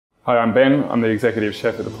Hi, I'm Ben. I'm the executive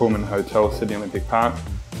chef at the Pullman Hotel, Sydney Olympic Park.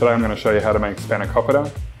 Today I'm going to show you how to make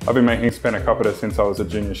Spanakopita. I've been making Spanakopita since I was a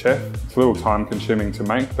junior chef. It's a little time consuming to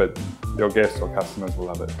make, but your guests or customers will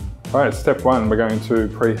love it. Alright, step one, we're going to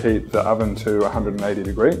preheat the oven to 180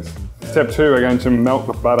 degrees. Step two, we're going to melt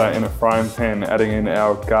the butter in a frying pan, adding in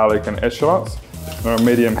our garlic and eschalots. And on a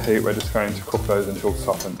medium heat, we're just going to cook those until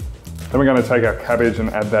softened. Then we're going to take our cabbage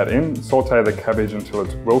and add that in, saute the cabbage until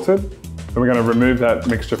it's wilted. Then we're going to remove that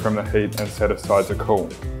mixture from the heat and set aside to cool.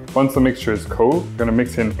 Once the mixture is cool, we're going to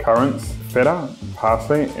mix in currants, feta,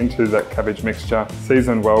 parsley into that cabbage mixture,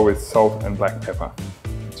 seasoned well with salt and black pepper.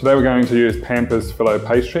 Today we're going to use Pampers Filo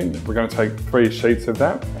pastry. We're going to take 3 sheets of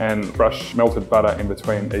that and brush melted butter in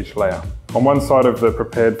between each layer. On one side of the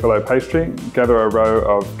prepared Filo pastry, gather a row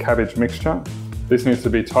of cabbage mixture. This needs to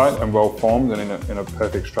be tight and well formed and in a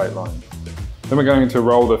perfect straight line. Then we're going to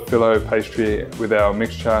roll the Filo pastry with our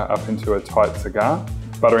mixture up into a tight cigar,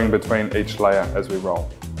 buttering between each layer as we roll.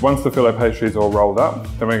 Once the Filo pastry is all rolled up,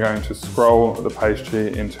 then we're going to scroll the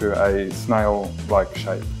pastry into a snail-like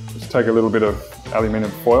shape. Just take a little bit of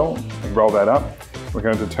aluminium foil and roll that up. We're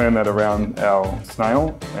going to turn that around our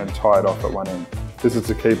snail and tie it off at one end. This is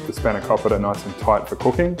to keep the Spanakopita nice and tight for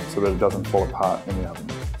cooking so that it doesn't fall apart in the oven.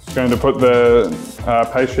 Going to put the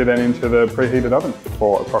pastry then into the preheated oven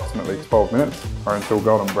for approximately 12 minutes or until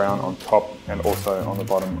golden brown on top and also on the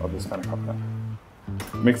bottom of the Spanakopita.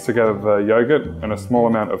 Mix together the yogurt and a small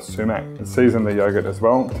amount of sumac and season the yogurt as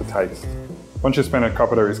well to taste. Once your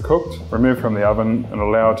Spanakopita is cooked, remove from the oven and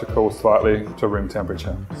allow it to cool slightly to room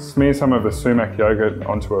temperature. Smear some of the sumac yogurt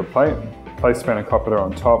onto a plate, place Spanakopita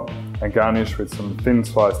on top and garnish with some thin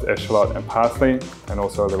sliced eschalot and parsley and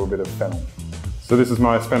also a little bit of fennel. So this is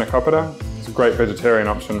my Spanakopita. It's a great vegetarian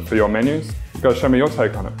option for your menus. You guys show me your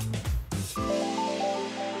take on it.